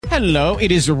Hello,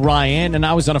 it is Ryan, and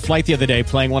I was on a flight the other day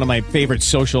playing one of my favorite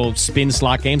social spin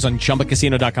slot games on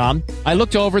ChumbaCasino.com. I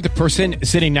looked over at the person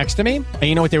sitting next to me, and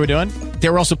you know what they were doing? They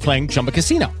were also playing Chumba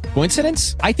Casino.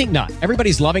 Coincidence? I think not.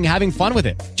 Everybody's loving having fun with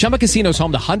it. Chumba Casino is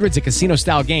home to hundreds of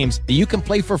casino-style games that you can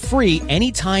play for free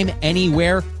anytime,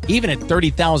 anywhere, even at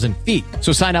 30,000 feet.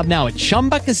 So sign up now at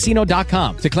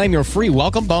ChumbaCasino.com to claim your free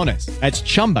welcome bonus. That's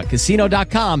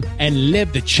ChumbaCasino.com and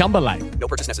live the Chumba life. No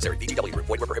purchase necessary. VGW. Void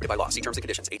were prohibited by law. See terms and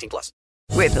conditions. 18+.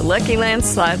 With the Lucky Land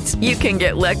Slots, you can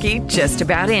get lucky just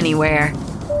about anywhere.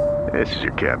 This is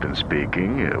your captain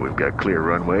speaking. We've got clear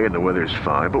runway and the weather's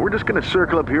fine, but we're just going to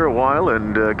circle up here a while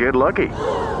and get lucky.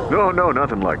 No,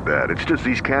 nothing like that. It's just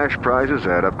these cash prizes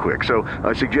add up quick. So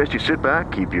I suggest you sit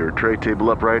back, keep your tray table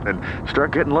upright, and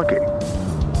start getting lucky.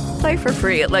 Play for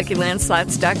free at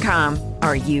LuckyLandSlots.com.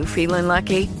 Are you feeling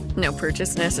lucky? No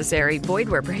purchase necessary. Void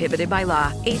where prohibited by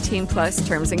law. 18+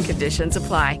 terms and conditions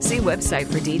apply. See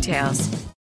website for details.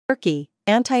 Turkey.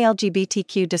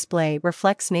 Anti-LGBTQ display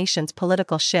reflects nation's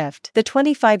political shift. The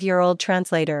 25-year-old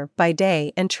translator by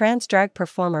day and trans drag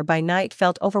performer by night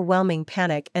felt overwhelming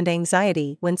panic and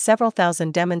anxiety when several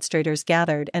thousand demonstrators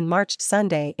gathered and marched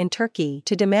Sunday in Turkey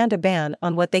to demand a ban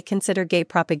on what they consider gay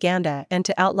propaganda and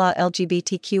to outlaw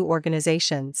LGBTQ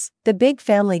organizations. The big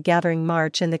family gathering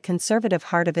march in the conservative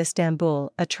heart of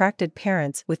Istanbul attracted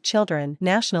parents with children,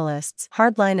 nationalists,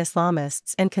 hardline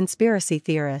Islamists, and conspiracy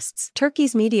theorists.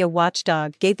 Turkey's media watchdog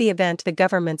gave the event the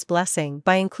government's blessing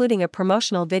by including a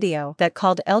promotional video that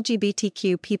called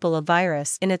LGBTQ people a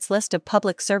virus in its list of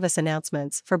public service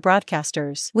announcements for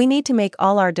broadcasters. "We need to make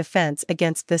all our defense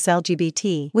against this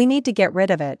LGBT. We need to get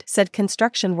rid of it," said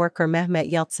construction worker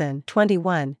Mehmet Yeltsin,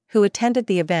 21, who attended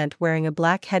the event wearing a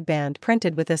black headband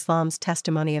printed with Islam's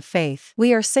testimony of faith.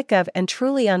 "We are sick of and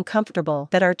truly uncomfortable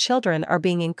that our children are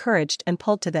being encouraged and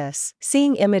pulled to this."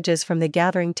 Seeing images from the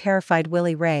gathering terrified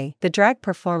Willie Ray, the drag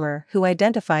performer who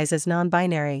identifies as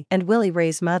non-binary, and Willie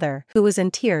Ray's mother, who was in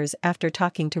tears after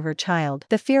talking to her child.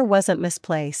 The fear wasn't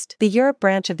misplaced. The Europe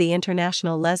branch of the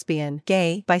International Lesbian,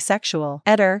 Gay, Bisexual,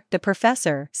 Eder, the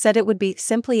professor, said it would be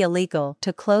simply illegal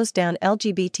to close down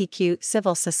LGBTQ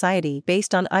civil society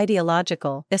based on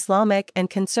ideological, Islamic and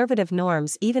conservative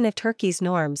norms even if Turkey's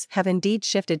norms have indeed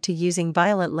shifted to using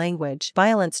violent language,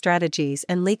 violent strategies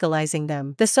and legalizing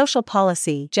them. The Social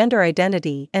Policy, Gender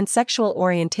Identity and Sexual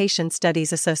Orientation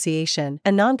Studies Association,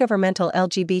 a non-governmental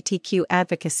LGBTQ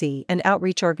advocacy and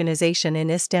outreach organization in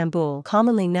Istanbul,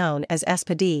 commonly known as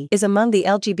SPD, is among the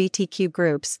LGBTQ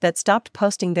groups that stopped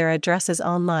posting their addresses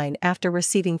online after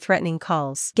receiving threatening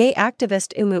calls. Gay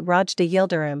activist Umut Rajda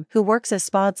Yildirim, who works as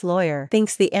SPAD's lawyer,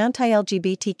 thinks the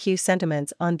anti-LGBTQ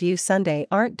sentiments on View Sunday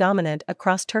aren't dominant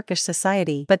across Turkish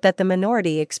society, but that the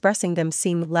minority expressing them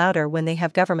seem louder when they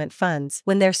have government funds,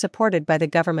 when they're supported by the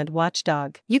government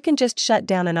watchdog. "You can just shut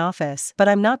down an office, but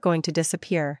I'm not going to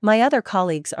disappear. My other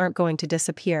colleagues aren't going to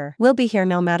disappear. We'll be here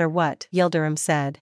no matter what," Yildirim said.